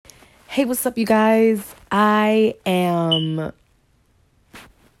Hey, what's up, you guys? I'm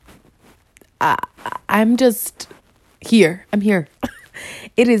just here. I'm here.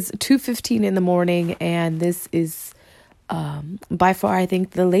 It is 2:15 in the morning, and this is by far, I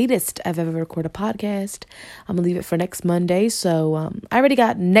think, the latest I've ever recorded a podcast. I'm gonna leave it for next Monday. So I already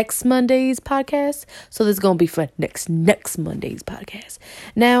got next Monday's podcast, so this is gonna be for next Monday's podcast.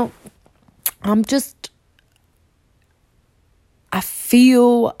 Now, I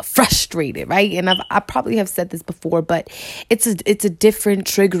feel frustrated, right? And I probably have said this before, but it's a different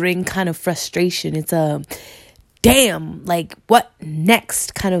triggering kind of frustration. It's a damn, like, what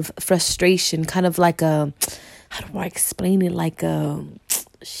next kind of frustration, kind of like a, how do I explain it? Like a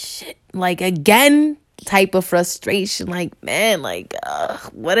shit, like again type of frustration. Like, man, like,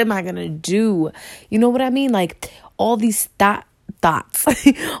 what am I gonna do? You know what I mean? Like all these thoughts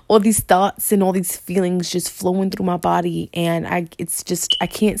all these thoughts and all these feelings just flowing through my body, and I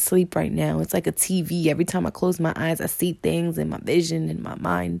can't sleep right now. It's like a TV. Every time I close my eyes, I see things in my vision, in my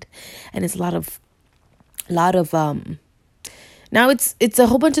mind, and it's a lot of now it's a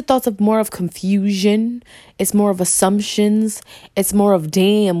whole bunch of thoughts of more of confusion. It's more of assumptions. It's more of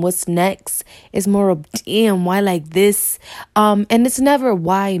damn, what's next? It's more of damn, why like this? And it's never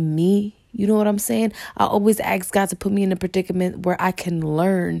why me. You know what I'm saying? I always ask God to put me in a predicament where I can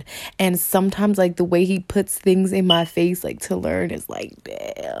learn. And sometimes, like, the way he puts things in my face, like, to learn is like,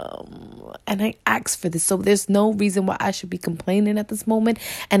 damn. And I ask for this. So there's no reason why I should be complaining at this moment.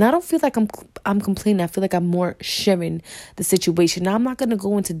 And I don't feel like I'm complaining. I feel like I'm more sharing the situation. Now, I'm not going to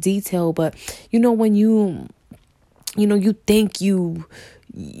go into detail, but, when you think you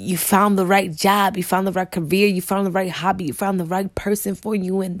found the right job, you found the right career, you found the right hobby, you found the right person for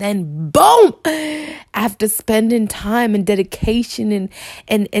you, and then boom, after spending time and dedication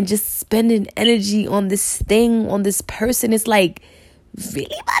and just spending energy on this thing, on this person, it's like, really,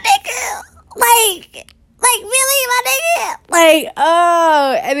 my nigga? Like really, my nigga?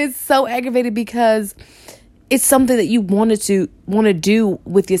 And it's so aggravated because it's something that you want to do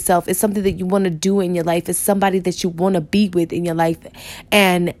with yourself. It's something that you want to do in your life. It's somebody that you want to be with in your life.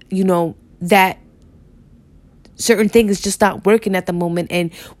 And, that certain thing is just not working at the moment.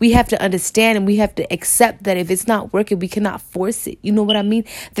 And we have to understand and we have to accept that if it's not working, we cannot force it. You know what I mean?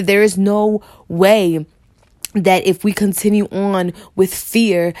 That there is no way that if we continue on with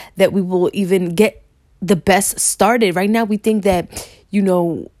fear that we will even get the best started. Right now, we think that,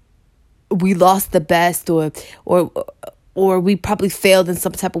 we lost the best or we probably failed in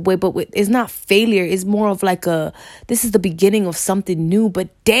some type of way, but it's not failure. It's more of like this is the beginning of something new. But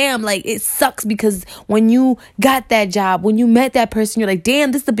damn, like, it sucks because when you got that job, when you met that person, you're like,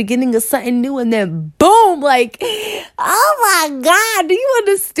 damn, this is the beginning of something new. And then boom, like, oh my God, do you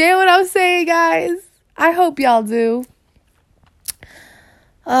understand what I'm saying, guys? I hope y'all do.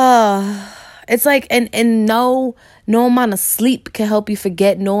 It's like, and no amount of sleep can help you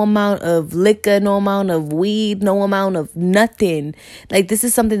forget. No amount of liquor, no amount of weed, no amount of nothing. Like, this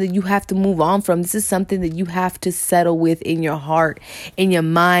is something that you have to move on from. This is something that you have to settle with in your heart, in your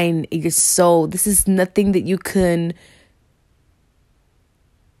mind, in your soul. This is nothing that you can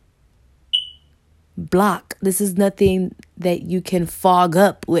block. This is nothing that you can fog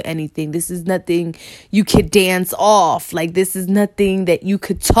up with anything. This is nothing you could dance off. Like, this is nothing that you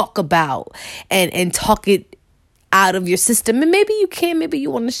could talk about and talk it out of your system. And maybe you can, maybe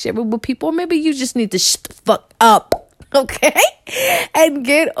you want to share it with people, or maybe you just need to shut the fuck up, okay? And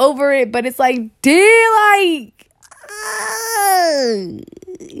get over it. But it's like, dear, like,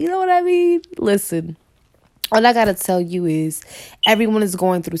 you know what I mean? Listen. All I gotta tell you is everyone is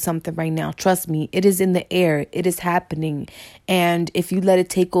going through something right now. Trust me, it is in the air. It is happening. And if you let it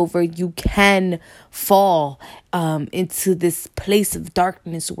take over, you can fall into this place of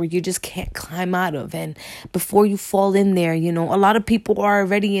darkness where you just can't climb out of. And before you fall in there, a lot of people are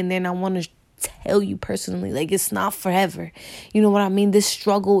already in there. And I want to tell you personally, like, it's not forever. You know what I mean? This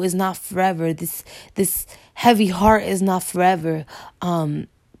struggle is not forever. This heavy heart is not forever.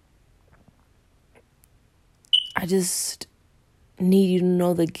 I just need you to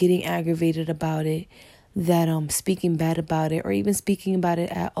know that getting aggravated about it, that speaking bad about it, or even speaking about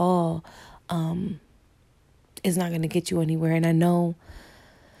it at all, is not going to get you anywhere. And I know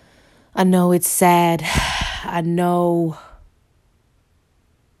it's sad. I know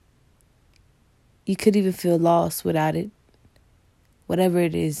you could even feel lost without it. Whatever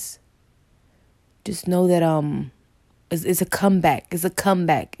it is, just know that it's a comeback. It's a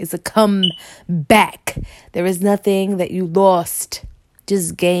comeback. It's a comeback. There is nothing that you lost.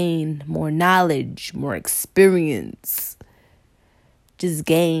 Just gain more knowledge, more experience. Just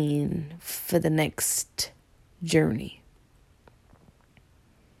gain for the next journey.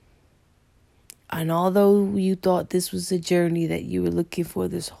 And although you thought this was a journey that you were looking for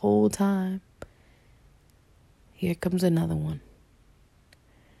this whole time, here comes another one.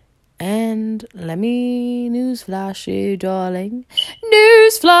 And let me newsflash you, darling.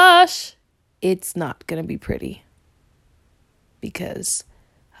 Newsflash! It's not going to be pretty. Because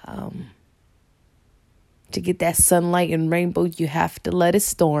to get that sunlight and rainbow, you have to let it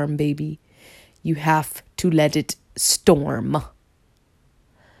storm, baby. You have to let it storm.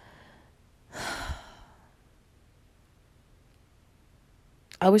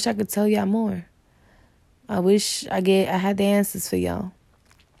 I wish I could tell y'all more. I wish I had the answers for y'all.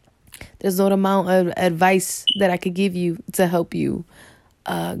 There's no amount of advice that I could give you to help you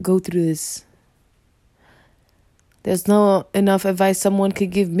go through this. There's no enough advice someone could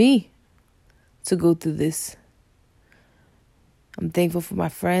give me to go through this. I'm thankful for my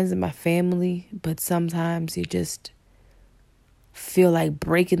friends and my family, but sometimes you just feel like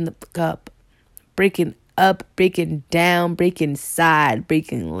breaking up, breaking down, breaking side,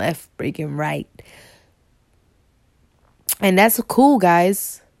 breaking left, breaking right. And that's cool,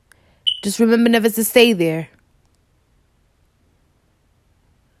 guys. Just remember never to stay there.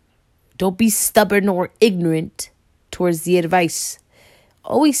 Don't be stubborn or ignorant towards the advice.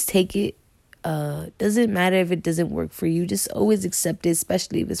 Always take it. Doesn't matter if it doesn't work for you. Just always accept it,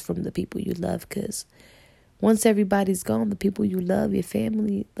 especially if it's from the people you love. Because once everybody's gone, the people you love, your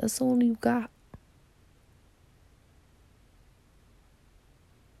family, that's all you got.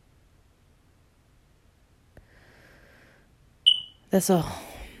 That's all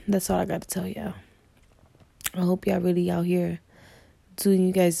I got to tell y'all. I hope y'all really out here doing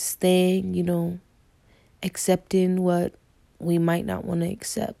you guys' thing, accepting what we might not want to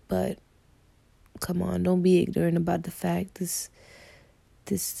accept, but come on, don't be ignorant about the fact this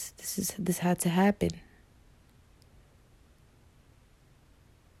had to happen.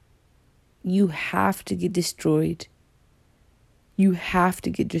 You have to get destroyed. You have to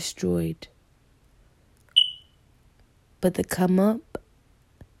get destroyed. But the come up,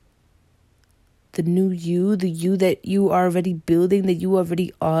 the new you, the you that you are already building, that you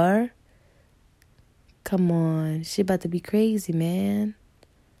already are, come on, shit about to be crazy, man.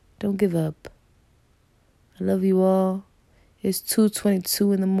 Don't give up. I love you all. It's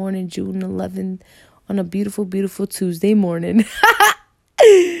 2:22 in the morning, June 11th, on a beautiful, beautiful Tuesday morning.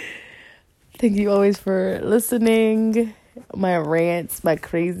 Thank you always for listening. My rants, my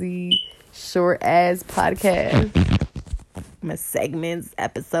crazy, short-ass podcast. My segments,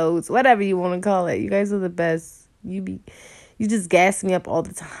 episodes, whatever you want to call it. You guys are the best. You just gas me up all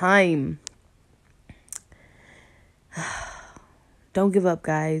the time. Don't give up,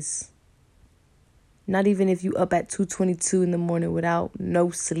 guys. Not even if you up at 2:22 in the morning without no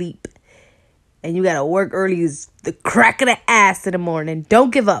sleep. And you got to work early as the crack of the ass in the morning.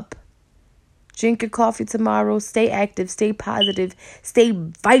 Don't give up. Drink your coffee tomorrow. Stay active. Stay positive. Stay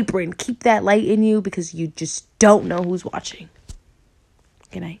vibrant. Keep that light in you because you just don't know who's watching.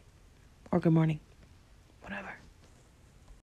 Good night. Or good morning. Whatever.